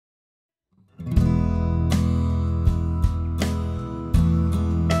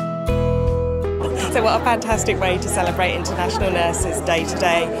So what a fantastic way to celebrate International Nurses Day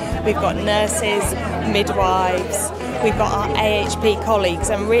today. We've got nurses, midwives, we've got our AHP colleagues,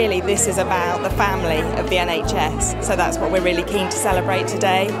 and really this is about the family of the NHS. So that's what we're really keen to celebrate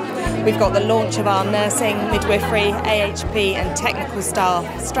today. We've got the launch of our nursing, midwifery, AHP and technical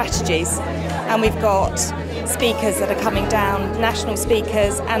staff strategies, and we've got speakers that are coming down, national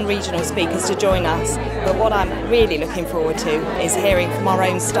speakers and regional speakers to join us. But what I'm really looking forward to is hearing from our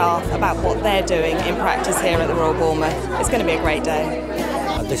own staff about what they're doing in practice here at the Royal Bournemouth. It's going to be a great day.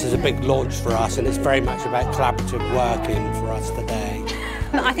 This is a big launch for us, and it's very much about collaborative working for us today.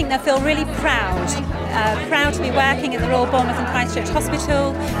 I think they'll feel really proud to be working at the Royal Bournemouth and Christchurch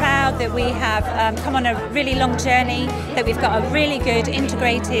Hospital, proud that we have come on a really long journey, that we've got a really good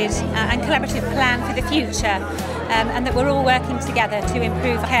integrated and collaborative plan for the future, and that we're all working together to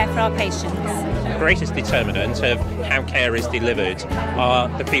improve care for our patients. The greatest determinant of how care is delivered are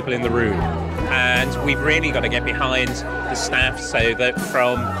the people in the room, and we've really got to get behind the staff so that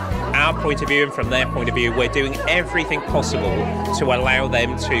from our point of view and from their point of view, we're doing everything possible to allow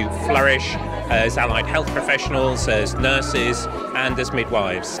them to flourish as allied health professionals, as nurses and as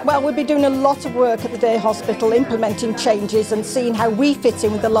midwives. Well, we'll be doing a lot of work at the day hospital, implementing changes and seeing how we fit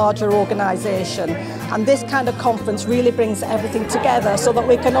in with the larger organisation. And this kind of conference really brings everything together so that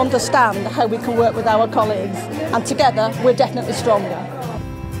we can understand how we can work with our colleagues. And together, we're definitely stronger.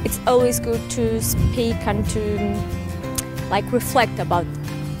 It's always good to speak and to reflect about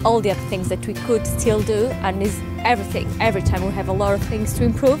all the other things that we could still do, and is everything. Every time we have a lot of things to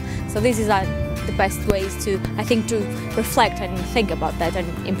improve, so this is the best ways to, I think, to reflect and think about that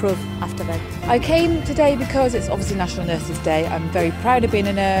and improve after that. I came today because it's obviously National Nurses Day. I'm very proud of being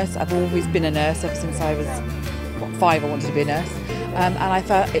a nurse. I've always been a nurse ever since I was 5. I wanted to be a nurse, and I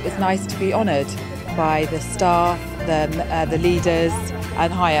felt it was nice to be honoured by the staff, the leaders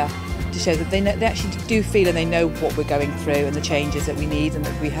and higher, to show that they actually do feel and they know what we're going through and the changes that we need and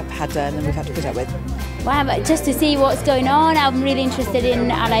that we have had done and we've had to put up with. Wow, but just to see what's going on, I'm really interested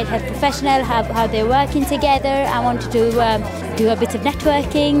in allied health professionals, how they're working together. I want to do a bit of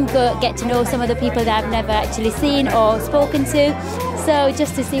networking, get to know some of the people that I've never actually seen or spoken to. So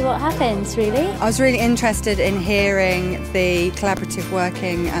just to see what happens, really. I was really interested in hearing the collaborative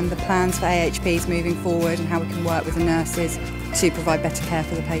working and the plans for AHPs moving forward and how we can work with the nurses to provide better care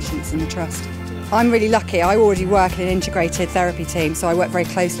for the patients in the trust. I'm really lucky. I already work in an integrated therapy team, so I work very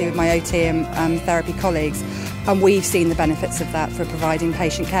closely with my OT and therapy colleagues, and we've seen the benefits of that for providing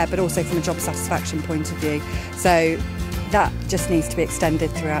patient care, but also from a job satisfaction point of view. So that just needs to be extended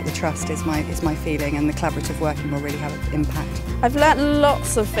throughout the trust is my feeling, and the collaborative working will really have an impact. I've learnt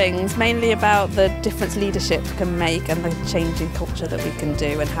lots of things, mainly about the difference leadership can make and the changing culture that we can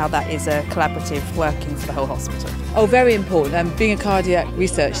do and how that is a collaborative working for the whole hospital. Oh, very important. Being a cardiac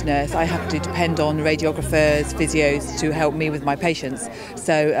research nurse, I have to depend on radiographers, physios to help me with my patients.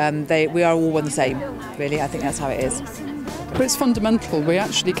 So we are all one the same, really. I think that's how it is. But it's fundamental. We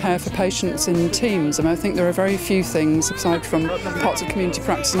actually care for patients in teams, and I think there are very few things, aside from parts of community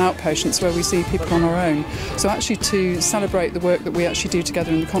practice and outpatients, where we see people on our own. So actually to celebrate the work that we actually do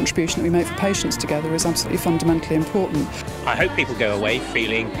together and the contribution that we make for patients together is absolutely fundamentally important. I hope people go away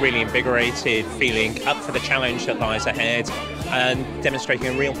feeling really invigorated, feeling up for the challenge that lies ahead, and demonstrating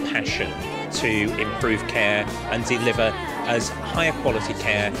a real passion to improve care and deliver as high a quality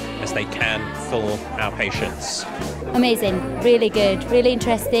care as they can for our patients. Amazing, really good, really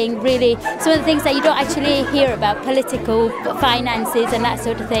interesting, really some of the things that you don't actually hear about, political finances and that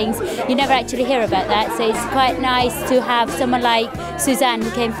sort of things, you never actually hear about that, so it's quite nice to have someone like Suzanne,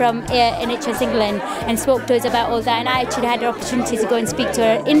 who came from NHS England and spoke to us about all that, and I actually had the opportunity to go and speak to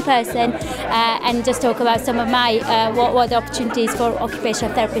her in person and just talk about some of my what the opportunities for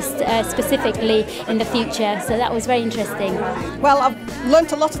occupational therapists specifically in the future, so that was very interesting. Well, I've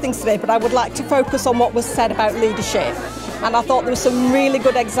learnt a lot of things today, but I would like to focus on what was said about leadership. And I thought there were some really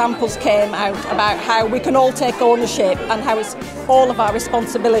good examples came out about how we can all take ownership and how it's all of our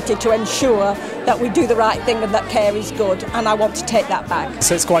responsibility to ensure that we do the right thing and that care is good, and I want to take that back.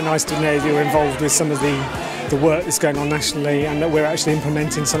 So it's quite nice to know that you're involved with some of the work that's going on nationally and that we're actually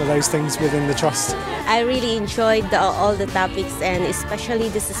implementing some of those things within the trust. I really enjoyed all the topics, and especially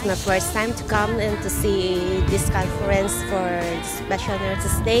this is my first time to come and to see this conference for Special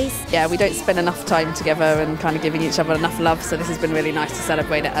Nurses Days. Yeah, we don't spend enough time together and kind of giving each other enough love, so this has been really nice to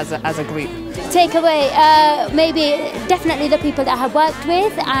celebrate it as a group. Take away maybe definitely the people that I have worked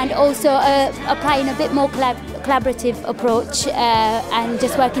with, and also applying a bit more collaborative approach and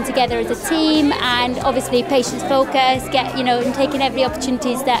just working together as a team, and obviously patients focus, and taking every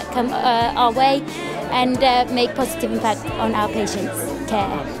opportunities that come our way, and make positive impact on our patients.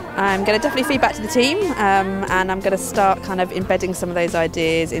 care? I'm going to definitely feed back to the team and I'm going to start kind of embedding some of those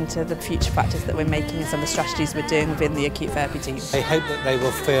ideas into the future practice that we're making and some of the strategies we're doing within the acute therapy team. I hope that they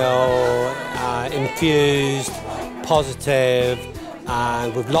will feel infused, positive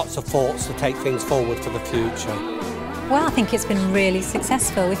and with lots of thoughts to take things forward for the future. Well, I think it's been really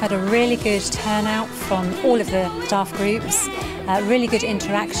successful. We've had a really good turnout from all of the staff groups, really good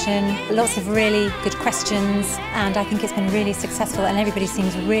interaction, lots of really good questions, and I think it's been really successful and everybody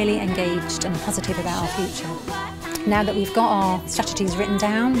seems really engaged and positive about our future. Now that we've got our strategies written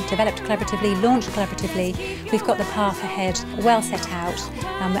down, developed collaboratively, launched collaboratively, we've got the path ahead well set out.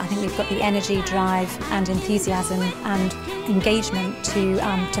 I think we've got the energy, drive and enthusiasm and engagement to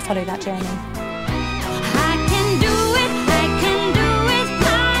follow that journey.